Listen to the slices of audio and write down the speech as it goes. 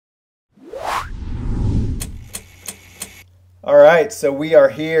All right, so we are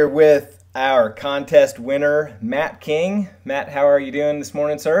here with our contest winner, Matt King. Matt, how are you doing this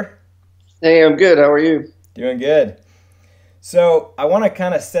morning, sir? Hey, I'm good. How are you? Doing good. So I want to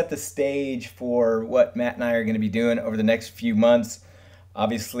kind of set the stage for what Matt and I are going to be doing over the next few months.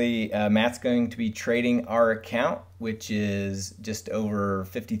 Obviously, Matt's going to be trading our account, which is just over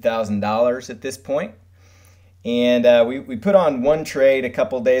 $50,000 at this point. And we put on one trade a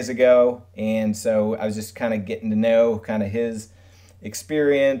couple days ago, and so I was just kind of getting to know kind of his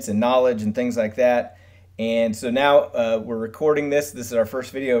experience and knowledge and things like that. And so now we're recording this. This is our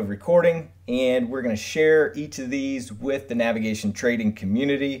first video of recording, and we're going to share each of these with the navigation trading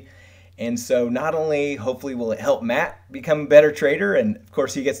community. And so not only hopefully will it help Matt become a better trader, and of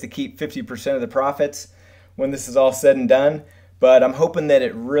course he gets to keep 50% of the profits when this is all said and done, but I'm hoping that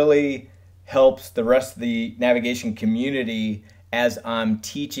it really helps the rest of the navigation community as I'm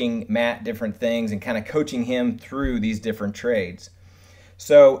teaching Matt different things and kind of coaching him through these different trades.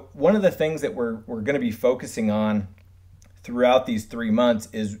 So one of the things that we're going to be focusing on throughout these 3 months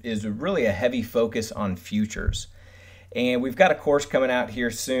is really a heavy focus on futures. And we've got a course coming out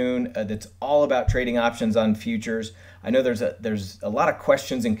here soon that's all about trading options on futures. I know there's a lot of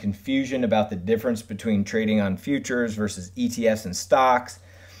questions and confusion about the difference between trading on futures versus ETFs and stocks.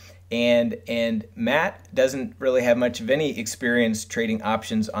 And Matt doesn't really have much of any experience trading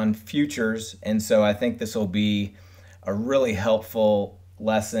options on futures, and so I think this will be a really helpful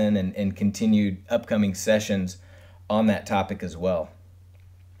lesson and continued upcoming sessions on that topic as well.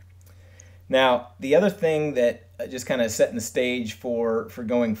 Now, the other thing that just kind of setting the stage for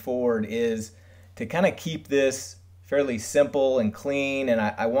going forward is to kind of keep this fairly simple and clean, and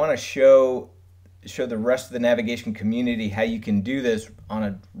I want to show the rest of the navigation community how you can do this on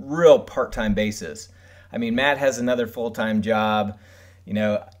a real part-time basis. I mean, Matt has another full-time job. You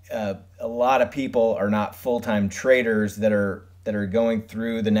know, a lot of people are not full-time traders that are going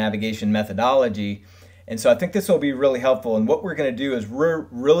through the navigation methodology. And so I think this will be really helpful. And what we're going to do is we're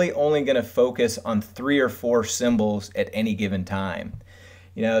really only going to focus on 3 or 4 symbols at any given time.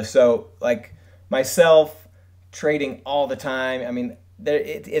 You know, so like myself trading all the time, I mean,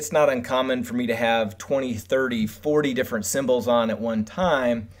 it's not uncommon for me to have 20, 30, 40 different symbols on at one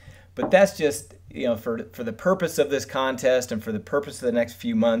time, but that's just, you know, for the purpose of this contest and for the purpose of the next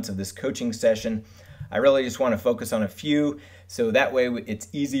few months of this coaching session, I really just want to focus on a few, so that way it's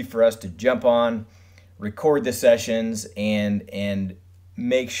easy for us to jump on, record the sessions, and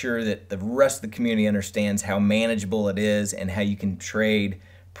make sure that the rest of the community understands how manageable it is and how you can trade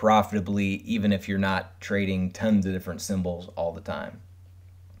profitably even if you're not trading tons of different symbols all the time.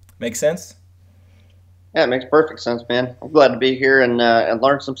 Make sense? Yeah, it makes perfect sense, man. I'm glad to be here and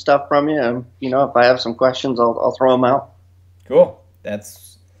learn some stuff from you. And you know, if I have some questions, I'll throw them out. Cool.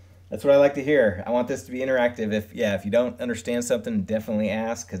 That's what I like to hear. I want this to be interactive. If you don't understand something, definitely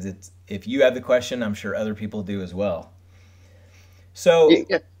ask, because if you have the question, I'm sure other people do as well. So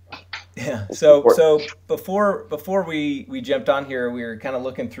yeah. So before we jumped on here, we were kind of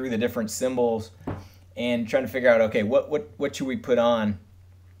looking through the different symbols and trying to figure out, okay, what should we put on?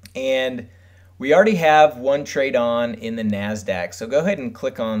 And we already have one trade on in the NASDAQ. So go ahead and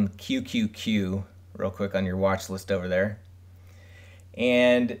click on QQQ real quick on your watch list over there.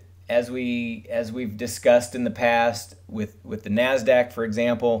 And as we've discussed in the past with the NASDAQ, for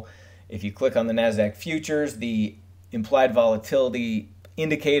example, if you click on the NASDAQ futures, the implied volatility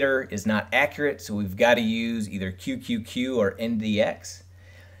indicator is not accurate, so we've got to use either QQQ or NDX.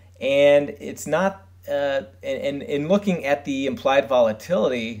 And it's not in looking at the implied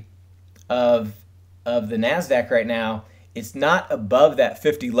volatility of the NASDAQ right now, it's not above that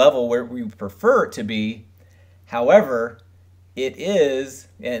 50 level where we prefer it to be. However, it is,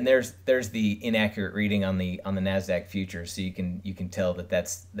 and there's the inaccurate reading on the NASDAQ futures, so you can tell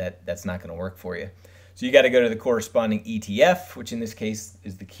that's not going to work for you. So you got to go to the corresponding ETF, which in this case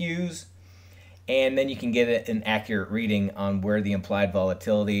is the Qs, and then you can get an accurate reading on where the implied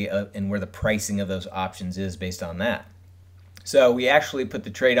volatility and where the pricing of those options is based on that. So we actually put the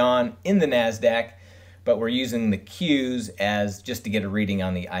trade on in the NASDAQ, but we're using the Qs as just to get a reading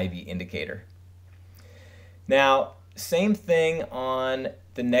on the IV indicator. Now, same thing on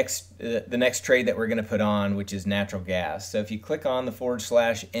the next trade that we're going to put on, which is natural gas. So if you click on the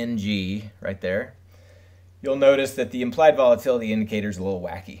 /NG right there, you'll notice that the implied volatility indicator is a little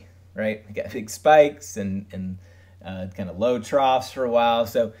wacky, right? We got big spikes and kind of low troughs for a while.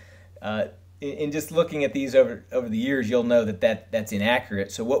 So in just looking at these over the years, you'll know that's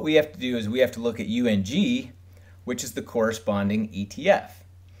inaccurate. So what we have to do is we have to look at UNG, which is the corresponding ETF.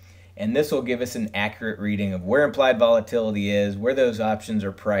 And this will give us an accurate reading of where implied volatility is, where those options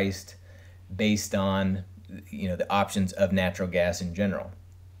are priced based on the options of natural gas in general.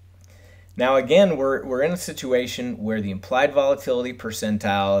 Now again, we're in a situation where the implied volatility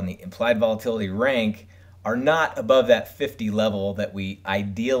percentile and the implied volatility rank are not above that 50 level that we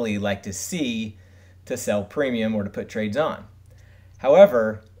ideally like to see to sell premium or to put trades on.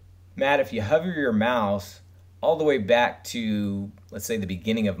 However, Matt, if you hover your mouse all the way back to, let's say, the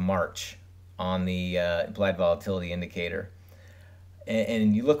beginning of March on the implied volatility indicator,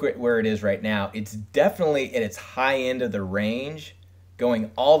 and you look at where it is right now, it's definitely at its high end of the range,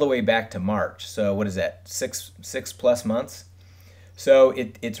 going all the way back to March. So what is that, six plus months? So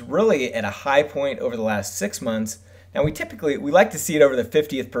it's really at a high point over the last 6 months. Now we like to see it over the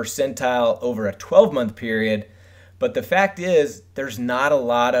 50th percentile over a 12-month period, but the fact is there's not a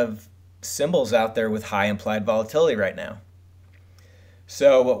lot of symbols out there with high implied volatility right now.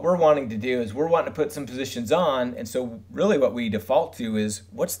 So what we're wanting to do is we're wanting to put some positions on, and so really what we default to is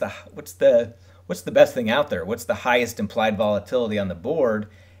what's the best thing out there? What's the highest implied volatility on the board?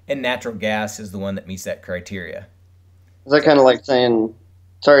 And natural gas is the one that meets that criteria. Is that kind of like saying,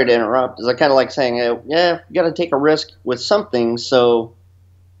 sorry to interrupt, is that kind of like saying, yeah, you got to take a risk with something, so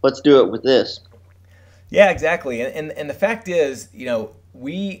let's do it with this? Yeah, exactly. And the fact is,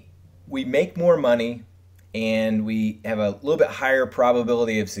 we make more money and we have a little bit higher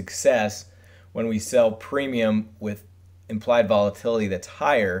probability of success when we sell premium with implied volatility that's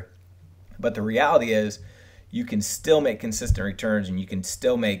higher. But the reality is you can still make consistent returns and you can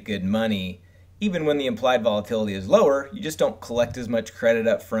still make good money even when the implied volatility is lower. You just don't collect as much credit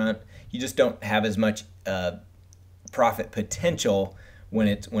up front. You just don't have as much profit potential when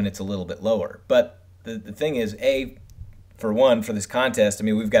it's a little bit lower. But the thing is, for this contest,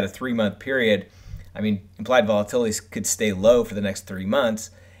 we've got a 3-month period. Implied volatility could stay low for the next 3 months.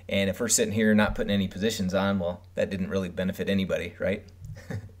 And if we're sitting here not putting any positions on, well, that didn't really benefit anybody, right?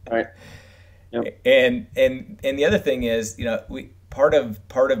 Right. Yep. And the other thing is, part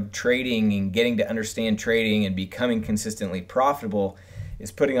of trading and getting to understand trading and becoming consistently profitable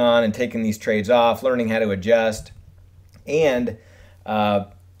is putting on and taking these trades off, learning how to adjust, and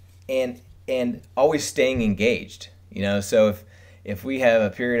always staying engaged. So if we have a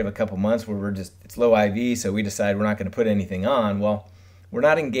period of a couple months where it's low IV, so we decide we're not going to put anything on, well, we're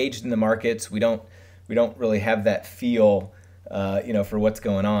not engaged in the markets. We don't really have that feel for what's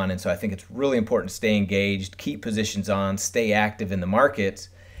going on. And so I think it's really important to stay engaged, keep positions on, stay active in the markets.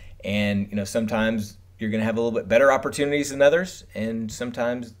 And, sometimes you're going to have a little bit better opportunities than others, and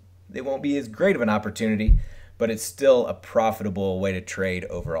sometimes they won't be as great of an opportunity, but it's still a profitable way to trade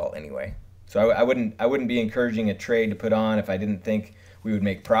overall anyway. So I wouldn't be encouraging a trade to put on if I didn't think we would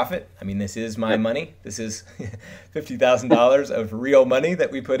make profit. This is my money. This is $50,000 of real money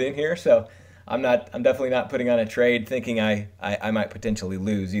that we put in here. So I'm definitely not putting on a trade thinking I might potentially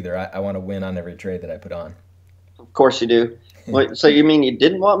lose either. I want to win on every trade that I put on. Of course you do. Wait, so you mean you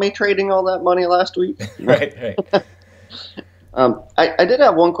didn't want me trading all that money last week? Right. I did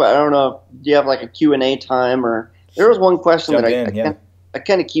have one question. I don't know, do you have like a Q&A time? Or there was one question Jump that in, I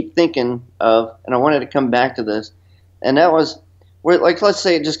kind of keep thinking of, and I wanted to come back to this. And that was, let's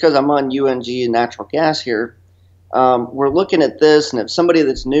say just because I'm on UNG and natural gas here, we're looking at this, and if somebody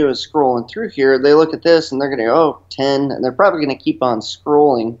that's new is scrolling through here, they look at this and they're going to go, 10, and they're probably going to keep on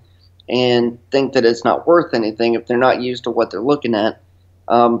scrolling and think that it's not worth anything if they're not used to what they're looking at.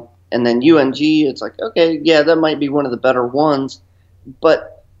 And then UNG, it's like, okay, yeah, that might be one of the better ones.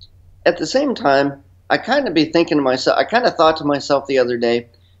 But at the same time, I kind of thought to myself the other day,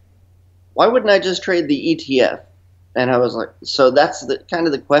 why wouldn't I just trade the ETF? And I was like, so that's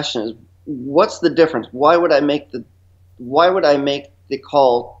the question is, what's the difference? Why would I make the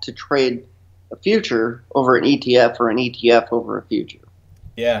call to trade a future over an ETF or an ETF over a future?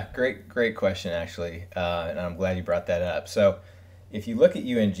 Yeah, great question actually, and I'm glad you brought that up. So if you look at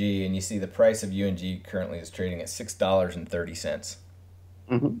UNG and you see the price of UNG currently is trading at $6.30.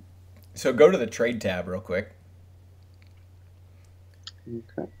 Mm-hmm. So go to the trade tab real quick.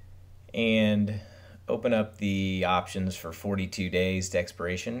 Okay. And open up the options for 42 days to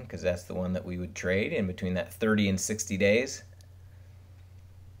expiration, because that's the one that we would trade in between that 30 and 60 days.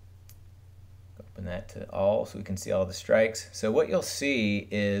 Open that to all so we can see all the strikes. So what you'll see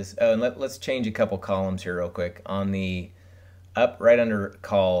is, and let's change a couple columns here real quick. On the right under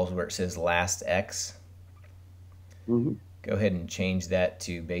calls where it says last X, Mm-hmm. Go ahead and change that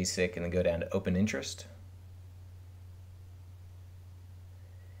to basic and then go down to open interest.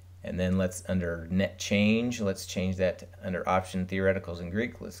 And then under net change, let's change that to, under option theoreticals in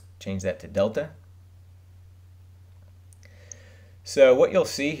Greek, let's change that to delta. So what you'll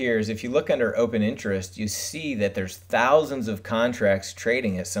see here is if you look under open interest, you see that there's thousands of contracts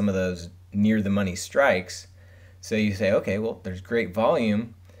trading at some of those near the money strikes. So you say, okay, well, there's great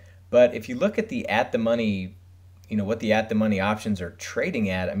volume, but if you look at the money, what the at the money options are trading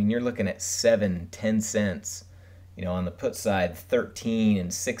at, I mean, you're looking at 7, 10 cents, on the put side, 13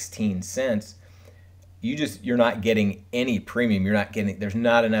 and 16 cents. You're not getting any premium. There's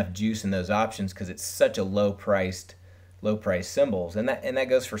not enough juice in those options because it's such a low price symbols. And that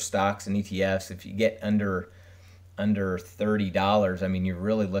goes for stocks and ETFs. If you get under $30, I mean, you're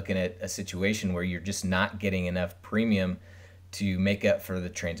really looking at a situation where you're just not getting enough premium to make up for the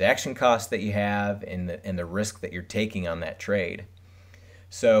transaction costs that you have and the risk that you're taking on that trade.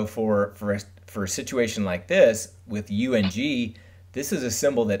 So for a situation like this with UNG, this is a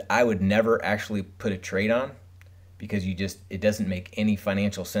symbol that I would never actually put a trade on because it doesn't make any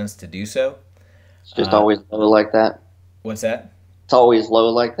financial sense to do so. It's just always low like that. What's that? It's always low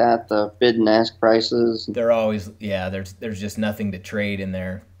like that. The bid and ask prices. They're always, yeah, there's just nothing to trade in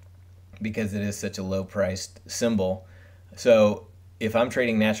there because it is such a low priced symbol. So if I'm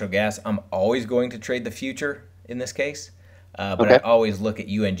trading natural gas, I'm always going to trade the future in this case. But Okay. I always look at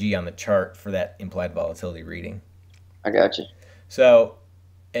UNG on the chart for that implied volatility reading. I got you. So,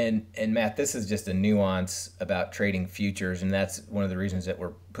 and Matt, this is just a nuance about trading futures, and that's one of the reasons that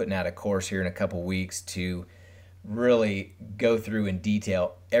we're putting out a course here in a couple weeks to really go through in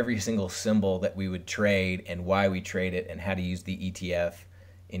detail every single symbol that we would trade and why we trade it and how to use the ETF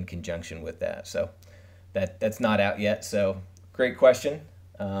in conjunction with that. So that's not out yet. So great question.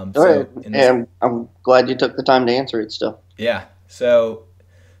 All right. And I'm glad you took the time to answer it still. Yeah. So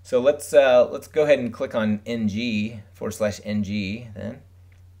let's go ahead and click on NG/NG then.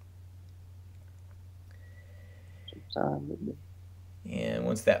 And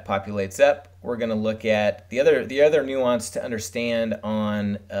once that populates up, we're going to look at the other nuance to understand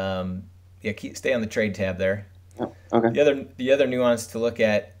on stay on the trade tab there. Oh, okay. The other nuance to look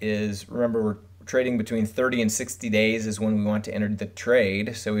at is, remember, we're trading between 30 and 60 days is when we want to enter the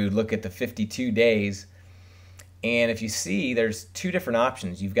trade. So we would look at the 52 days. And if you see, there's two different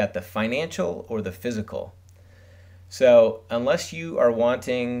options. You've got the financial or the physical. So unless you are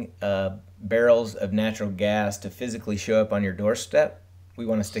wanting barrels of natural gas to physically show up on your doorstep, we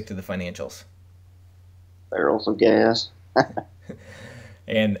want to stick to the financials. Barrels of gas.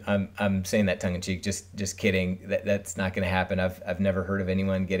 And I'm saying that tongue in cheek, just kidding. That's not going to happen. I've never heard of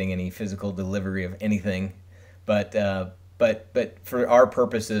anyone getting any physical delivery of anything, but for our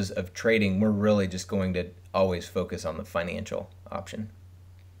purposes of trading, we're really just going to always focus on the financial option.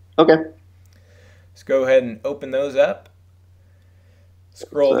 Okay. Let's go ahead and open those up.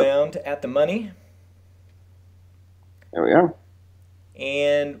 Scroll down to at the money. There we are.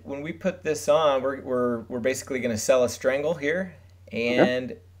 And when we put this on, we're basically going to sell a strangle here,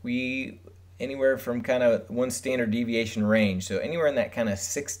 and we anywhere from kind of one standard deviation range, so anywhere in that kind of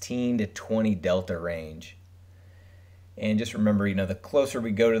 16 to 20 delta range. And just remember, the closer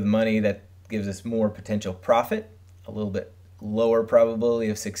we go to the money, that gives us more potential profit, a little bit lower probability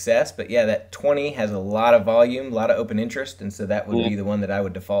of success. But yeah, that 20 has a lot of volume, a lot of open interest, and so that would be the one that I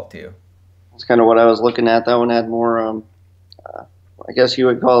would default to. That's kind of what I was looking at. That one had more, I guess you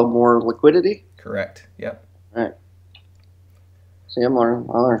would call it more liquidity. Correct. Yep. All right. See, I'll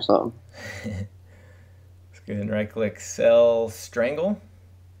learn something. Let's go ahead and right-click Sell Strangle.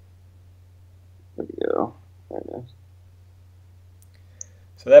 There we go. There it is.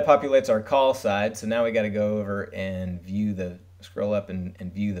 So that populates our call side. So now we got to go over and scroll up and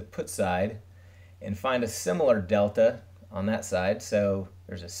view the put side and find a similar delta on that side. So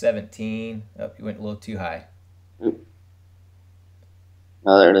there's a 17. Oh, you went a little too high. Oop.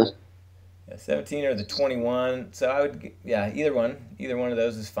 Oh, there it is. Yeah, 17 or the 21. So I would, either one of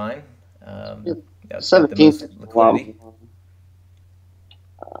those is fine. 17 liquidity.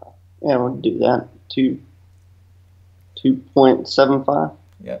 Yeah, we'll do that. 2.75.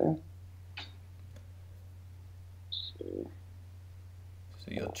 Yep. So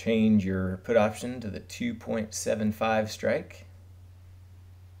you'll change your put option to the 2.75 strike.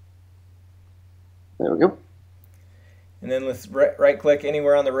 There we go. And then let's right click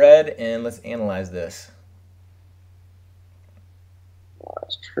anywhere on the red and let's analyze this.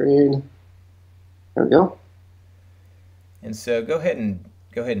 Last trade. There we go. And so go ahead and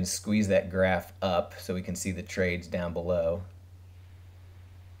squeeze that graph up so we can see the trades down below.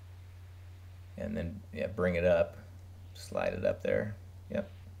 And then bring it up, slide it up there. Yep.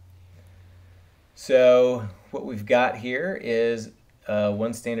 So what we've got here is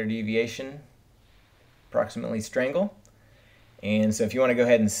one standard deviation, approximately strangle. And so if you want to go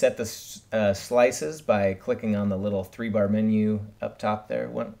ahead and set the slices by clicking on the little 3-bar menu up top there,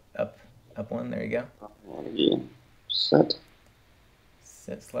 up one, there you go. Set.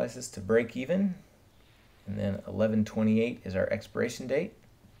 Set slices to break even. And then 11/28 is our expiration date.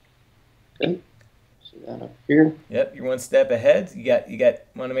 Okay. See that up here. Yep, you're one step ahead.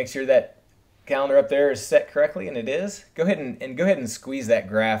 Want to make sure that calendar up there is set correctly, and it is. Go ahead and squeeze that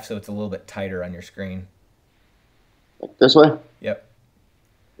graph so it's a little bit tighter on your screen. Like this way? Yep.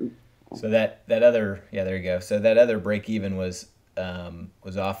 So that other, yeah, there you go. So that other break even was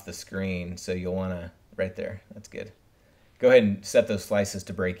off the screen, so you'll want to right there. That's good. Go ahead and set those slices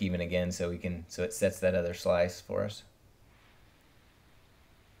to break even again so it sets that other slice for us.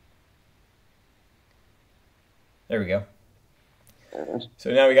 There we go. So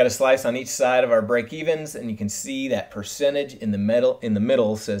now we got a slice on each side of our break evens, and you can see that percentage in the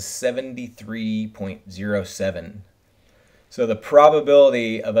middle says 73.07. So the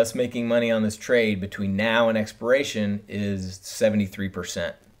probability of us making money on this trade between now and expiration is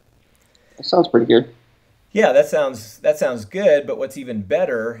 73%. That sounds pretty good. Yeah, that sounds good, but what's even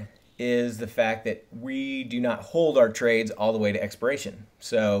better is the fact that we do not hold our trades all the way to expiration.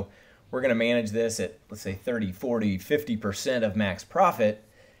 So we're going to manage this at, let's say, 30, 40, 50% of max profit.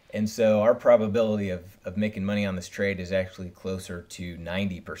 And so our probability of making money on this trade is actually closer to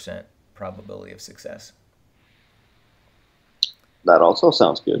 90% probability of success. That also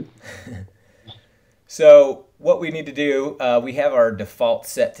sounds good. So what we need to do, we have our default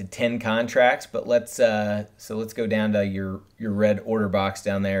set to 10 contracts, but let's go down to your red order box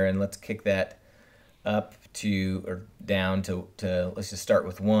down there, and let's kick that up to, or down to let's just start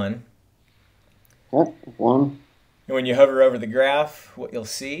with 1. Okay, 1. And when you hover over the graph, what you'll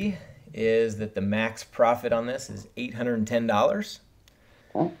see is that the max profit on this is $810.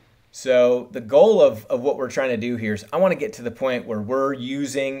 Okay. So the goal of what we're trying to do here is I want to get to the point where we're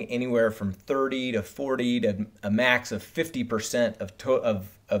using anywhere from 30 to 40 to a max of 50%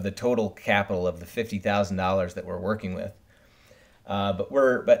 of the total capital of the $50,000 that we're working with.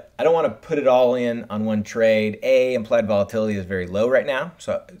 But I don't want to put it all in on one trade. Implied volatility is very low right now.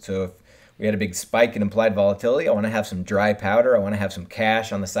 So if we had a big spike in implied volatility, I want to have some dry powder. I want to have some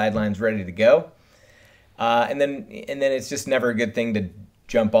cash on the sidelines ready to go. And then it's just never a good thing to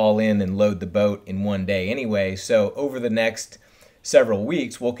jump all in and load the boat in one day anyway. So over the next several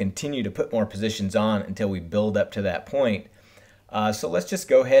weeks, we'll continue to put more positions on until we build up to that point. So let's just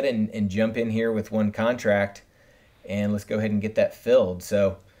go ahead and jump in here with one contract, and let's go ahead and get that filled.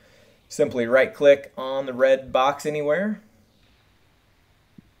 So simply right click on the red box anywhere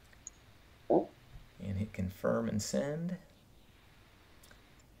and hit confirm and send.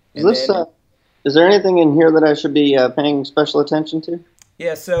 Is there anything in here that I should be paying special attention to?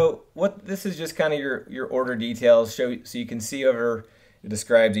 Yeah, so this is just kind of your order details. So you can see over, it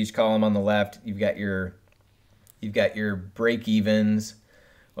describes each column on the left. You've got your break evens.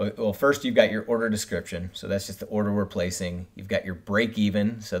 Well, first you've got your order description. So that's just the order we're placing. You've got your break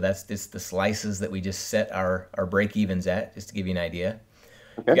even. So that's just the slices that we just set our break evens at, just to give you an idea.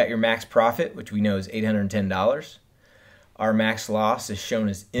 Okay. You've got your max profit, which we know is $810. Our max loss is shown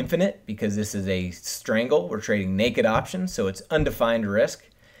as infinite because this is a strangle. We're trading naked options, so it's undefined risk.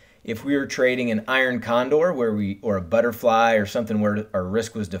 If we were trading an iron condor or a butterfly or something where our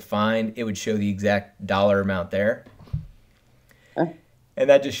risk was defined, it would show the exact dollar amount there. Okay. And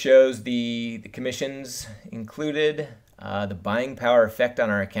that just shows the commissions included, the buying power effect on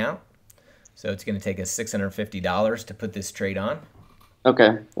our account. So it's going to take us $650 to put this trade on.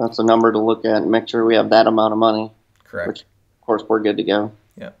 Okay, that's a number to look at and make sure we have that amount of money. Correct. Which, of course, we're good to go.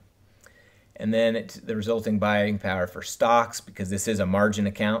 Yep. And then it's the resulting buying power for stocks, because this is a margin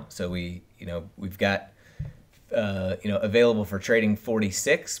account. So we've got available for trading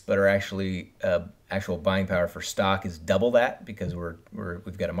 46, but our actual buying power for stock is double that because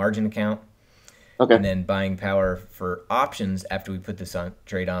we've got a margin account. Okay. And then buying power for options after we put this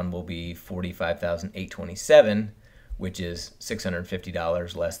trade on will be $45,827, which is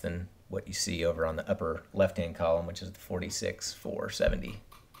 $650 less than what you see over on the upper left-hand column, which is the 46,470.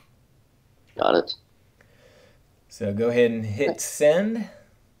 Got it. So go ahead and hit send.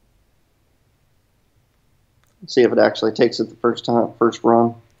 Let's see if it actually takes it the first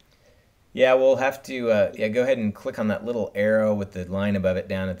run. Yeah, we'll have to go ahead and click on that little arrow with the line above it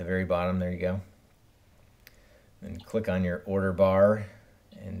down at the very bottom. There you go. And click on your order bar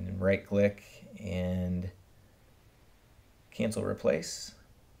and right click and cancel replace.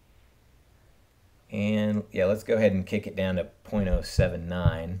 And yeah, let's go ahead and kick it down to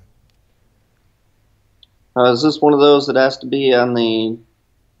 0.079. Is this one of those that has to be on the...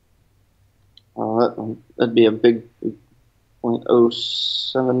 that'd be a big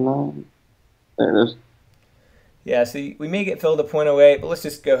 0.079. There it is. Yeah, so we may get filled at 0.08, but let's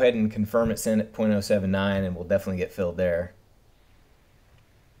just go ahead and confirm it sent at 0.079, and we'll definitely get filled there.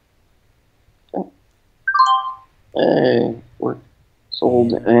 Hey, we're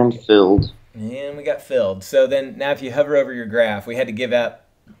sold And, and filled. and we got filled. So then now if you hover over your graph, we had to give out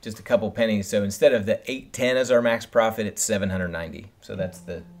just a couple pennies. So instead of the 810 as our max profit, it's 790. So that's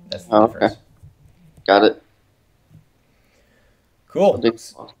the Oh, okay, difference. got it. Cool.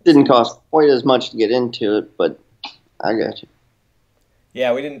 Didn't cost quite as much to get into it, but I got you.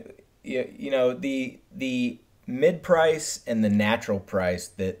 Yeah, we didn't. The mid price and the natural price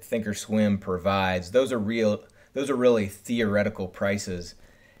that Thinkorswim provides. Those are real. Those are really theoretical prices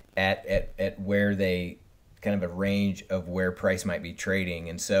at where they kind of a range of where price might be trading,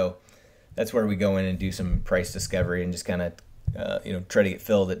 and so that's where we go in and do some price discovery and just kind of try to get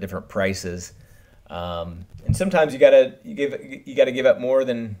filled at different prices. And sometimes you gotta give up more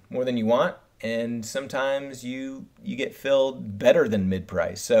than you want, and sometimes you get filled better than mid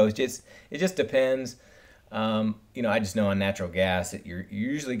price. So it just depends. I just know on natural gas that you're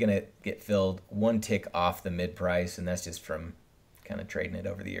usually gonna get filled one tick off the mid price, and that's just from kind of trading it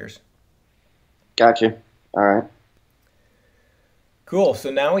over the years. Got you. All right. Cool. So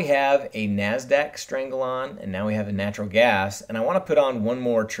now we have a NASDAQ strangle on, and now we have a natural gas, and I want to put on one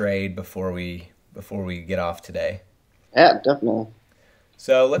more trade before we get off today. Yeah, definitely.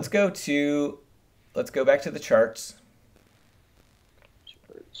 So let's go back to the charts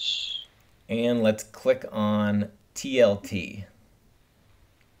and let's click on TLT.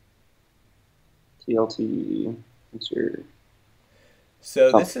 TLT. What's your?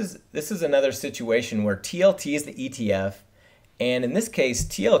 So this is another situation where TLT is the ETF, and in this case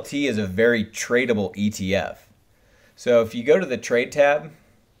TLT is a very tradable ETF. So if you go to the trade tab,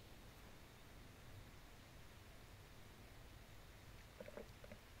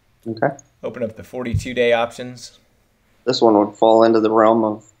 Okay. open up the 42-day options. This one would fall into the realm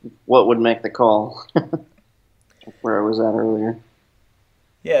of what would make the call. Where I was at earlier.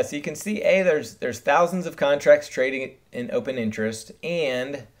 Yeah, so you can see there's thousands of contracts trading in open interest,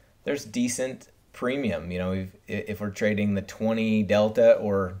 and there's decent premium. If we're trading the 20 delta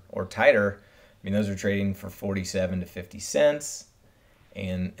or tighter, those are trading for 47 to 50 cents,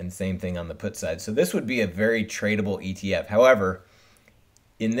 and same thing on the put side. So this would be a very tradable ETF. However,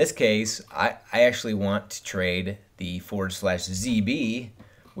 in this case, I actually want to trade the /ZB,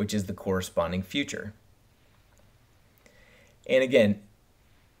 which is the corresponding future. And again,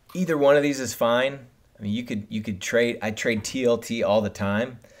 either one of these is fine. You could trade. I trade TLT all the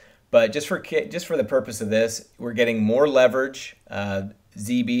time, but just for the purpose of this, we're getting more leverage.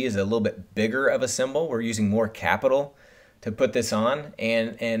 ZB is a little bit bigger of a symbol. We're using more capital to put this on,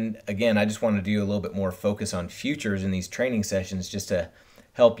 and again, I just want to do a little bit more focus on futures in these training sessions, just to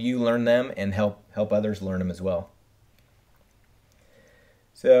help you learn them and help others learn them as well.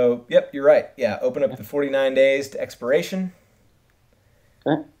 So, yep, you're right. Yeah, open up the 49 days to expiration.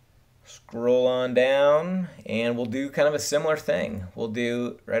 Okay. Scroll on down, and we'll do kind of a similar thing. We'll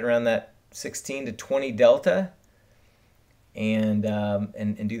do right around that 16 to 20 delta, and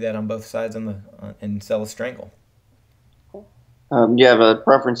do that on both sides and sell a strangle. Do you have a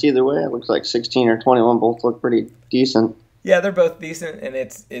preference either way? It looks like 16 or 21 both look pretty decent. Yeah, they're both decent, and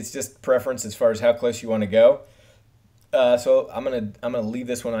it's just preference as far as how close you want to go. So I'm gonna leave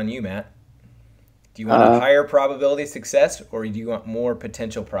this one on you, Matt. Do you want a higher probability of success, or do you want more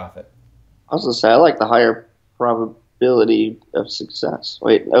potential profit? I was gonna say I like the higher probability of success.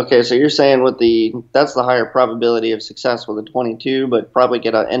 Wait, okay, so you're saying that's the higher probability of success with a 22, but probably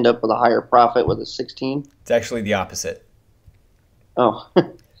end up with a higher profit with a 16? It's actually the opposite. Oh.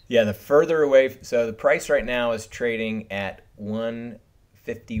 Yeah, the further away. So the price right now is trading at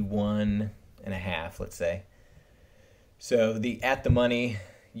 151 and a half, let's say. So the at the money,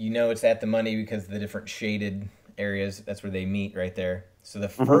 it's at the money because of the different shaded areas. That's where they meet right there. So the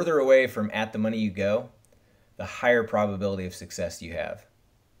further away from at the money you go, the higher probability of success you have.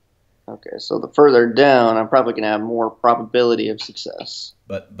 Okay, so the further down, I'm probably going to have more probability of success.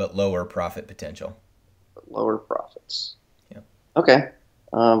 But lower profit potential. But lower profits. Yeah. Okay.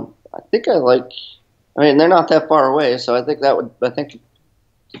 I think they're not that far away, so I think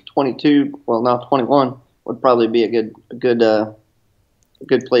 22, well, now 21 would probably be a good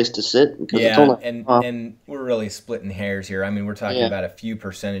place to sit. Yeah, and we're really splitting hairs here. We're talking about a few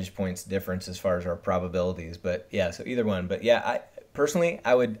percentage points difference as far as our probabilities, but yeah, so either one. But yeah, I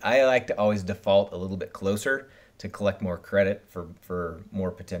like to always default a little bit closer to collect more credit for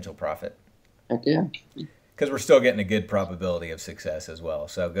more potential profit. Heck yeah. Because we're still getting a good probability of success as well.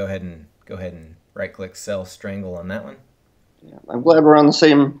 So go ahead and right click sell strangle on that one. Yeah, I'm glad we're on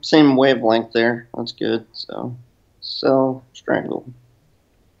the same wavelength there. That's good. So sell strangle.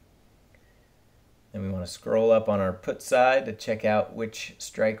 Then we want to scroll up on our put side to check out which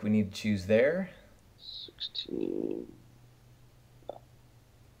strike we need to choose there. 16.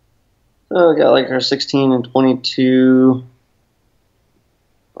 So we got like our 16 and 22.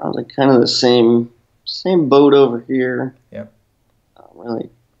 Probably kind of the same boat over here. Yep. Really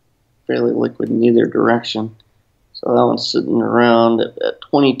fairly liquid in either direction. So that one's sitting around at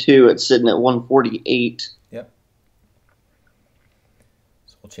 22. It's sitting at 148. Yep.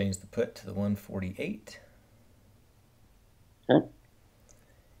 So we'll change the put to the 148. Okay.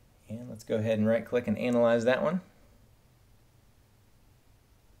 And let's go ahead and right click and analyze that one.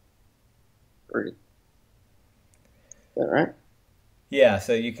 Is that right? Yeah,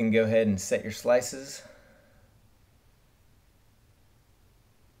 so you can go ahead and set your slices.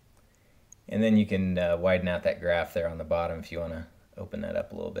 And then you can widen out that graph there on the bottom if you want to open that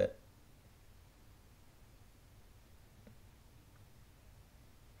up a little bit.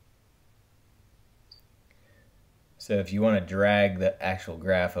 So if you want to drag the actual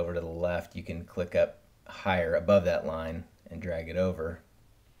graph over to the left, you can click up higher above that line and drag it over.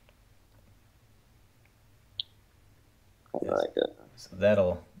 I like it. So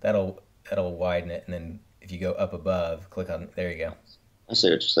that'll widen it, and then if you go up above, click on, there you go. I see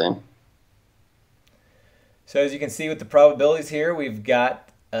what you're saying. So as you can see with the probabilities here, we've got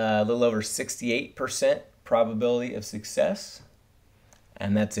a little over 68% probability of success.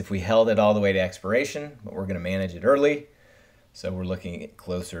 And that's if we held it all the way to expiration, but we're going to manage it early. So we're looking at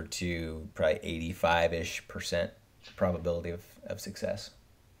closer to probably 85-ish% probability of success.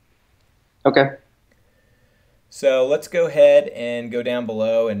 Okay. So let's go ahead and go down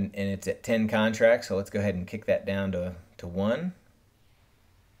below, and it's at 10 contracts. So let's go ahead and kick that down to 1.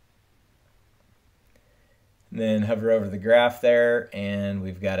 And then hover over the graph there, and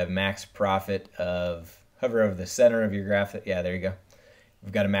we've got a max profit of, hover over the center of your graph. Yeah, there you go.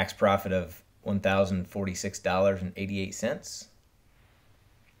 We've got a max profit of $1,046.88.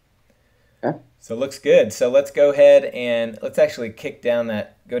 Okay. So it looks good. So let's go ahead and let's actually kick down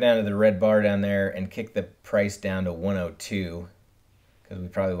that, go down to the red bar down there and kick the price down to 102, because we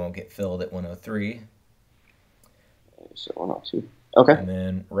probably won't get filled at 103. So 102. Okay. And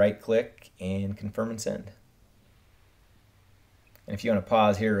then right click and confirm and send. And if you want to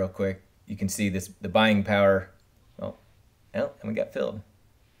pause here real quick, you can see this, the buying power. Oh, and we got filled.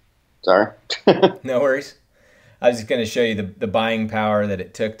 Sorry. No worries. I was just going to show you the buying power that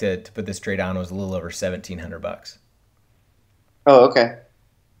it took to put this trade on was a little over $1,700. Oh, okay.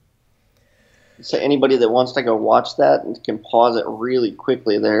 So anybody that wants to go watch that can pause it really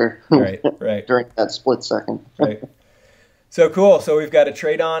quickly there. Right, right. During that split second. Right. So cool. So we've got a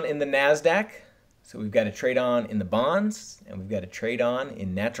trade on in the NASDAQ. So we've got a trade on in the bonds, and we've got a trade on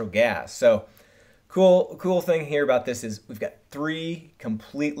in natural gas. So cool thing here about this is we've got 3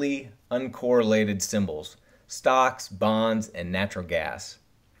 completely uncorrelated symbols: stocks, bonds, and natural gas.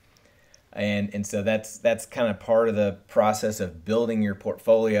 And so that's kind of part of the process of building your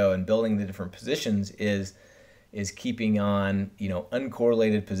portfolio and building the different positions is keeping on, you know,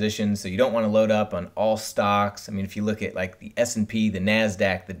 uncorrelated positions. So you don't want to load up on all stocks. I mean, if you look at like the S&P, the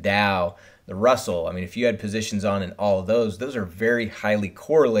NASDAQ, the Dow, the Russell, I mean, if you had positions on in all of those are very highly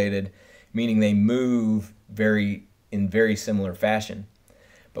correlated, meaning they move in very similar fashion.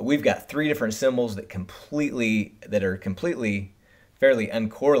 But we've got 3 different symbols that are completely fairly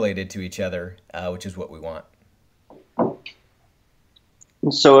uncorrelated to each other, which is what we want.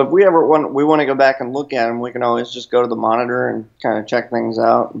 So if we ever want to go back and look at them, we can always just go to the monitor and kind of check things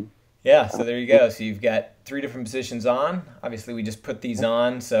out. Yeah, so there you go. So you've got 3 different positions on. Obviously, we just put these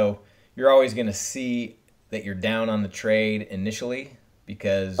on, so you're always going to see that you're down on the trade initially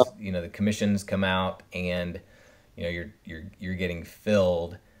because you know the commissions come out and you know you're getting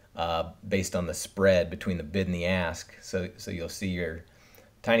filled based on the spread between the bid and the ask. So you'll see your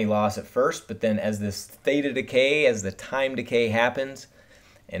tiny loss at first, but then as this theta decay, as the time decay happens,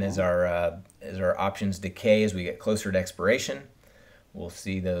 and as our options decay as we get closer to expiration, we'll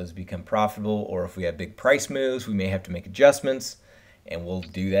see those become profitable. Or if we have big price moves, we may have to make adjustments, and we'll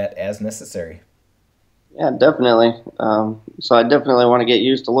do that as necessary. Yeah, definitely. So I definitely want to get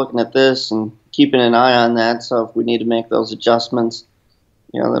used to looking at this and keeping an eye on that. So if we need to make those adjustments,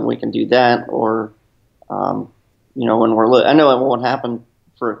 you know, then we can do that. Or, you know, when I know it won't happen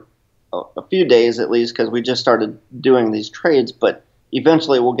for a few days at least because we just started doing these trades, but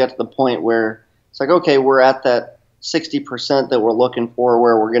eventually we'll get to the point where it's like, okay, we're at that 60% that we're looking for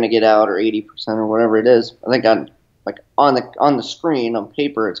where we're going to get out, or 80% or whatever it is. I think on the screen on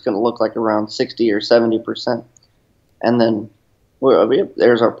paper it's going to look like around 60 or 70%, and then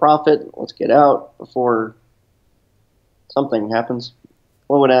there's our profit. Let's get out before something happens.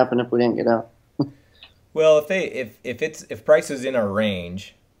 What would happen if we didn't get out? Well, if price is in our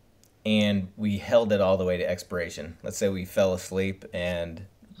range, and we held it all the way to expiration. Let's say we fell asleep and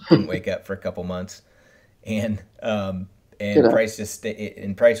didn't wake up for a couple months, and Good. price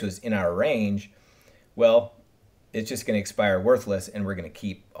and price was in our range. Well, it's just going to expire worthless, and we're going to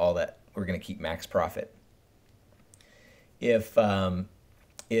keep all that. We're going to keep max profit. If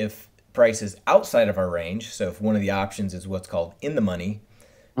price is outside of our range, so if one of the options is what's called in the money,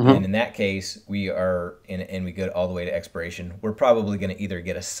 and in that case we are and we go all the way to expiration, we're probably going to either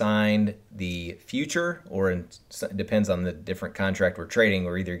get assigned the future, or it depends on the different contract we're trading,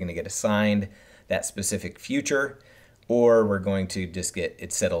 we're either going to get assigned that specific future, or we're going to just get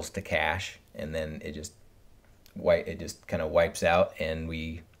it settles to cash, and then it just kind of wipes out and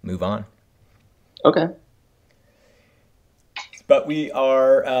we move on. Okay. But we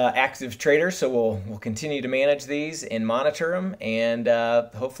are active traders, so we'll continue to manage these and monitor them, and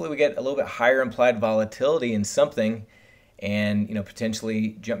hopefully we get a little bit higher implied volatility in something, and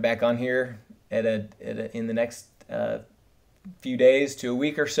potentially jump back on here in the next few days to a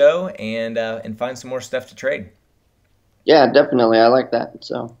week or so, and find some more stuff to trade. Yeah, definitely. I like that.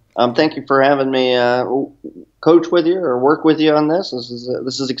 So, thank you for having me coach with you or work with you on this.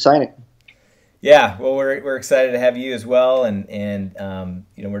 This is exciting. Yeah, well, we're excited to have you as well, and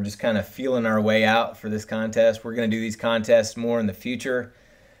we're just kind of feeling our way out for this contest. We're going to do these contests more in the future,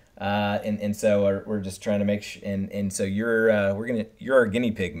 and so we're just trying to make and so you're our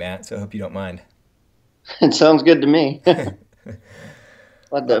guinea pig, Matt. So I hope you don't mind. It sounds good to me.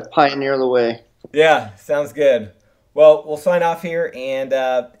 Let the pioneer the way. Yeah, sounds good. Well, we'll sign off here, and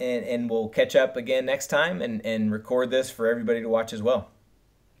we'll catch up again next time, and record this for everybody to watch as well.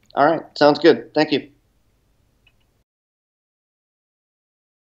 All right, sounds good. Thank you.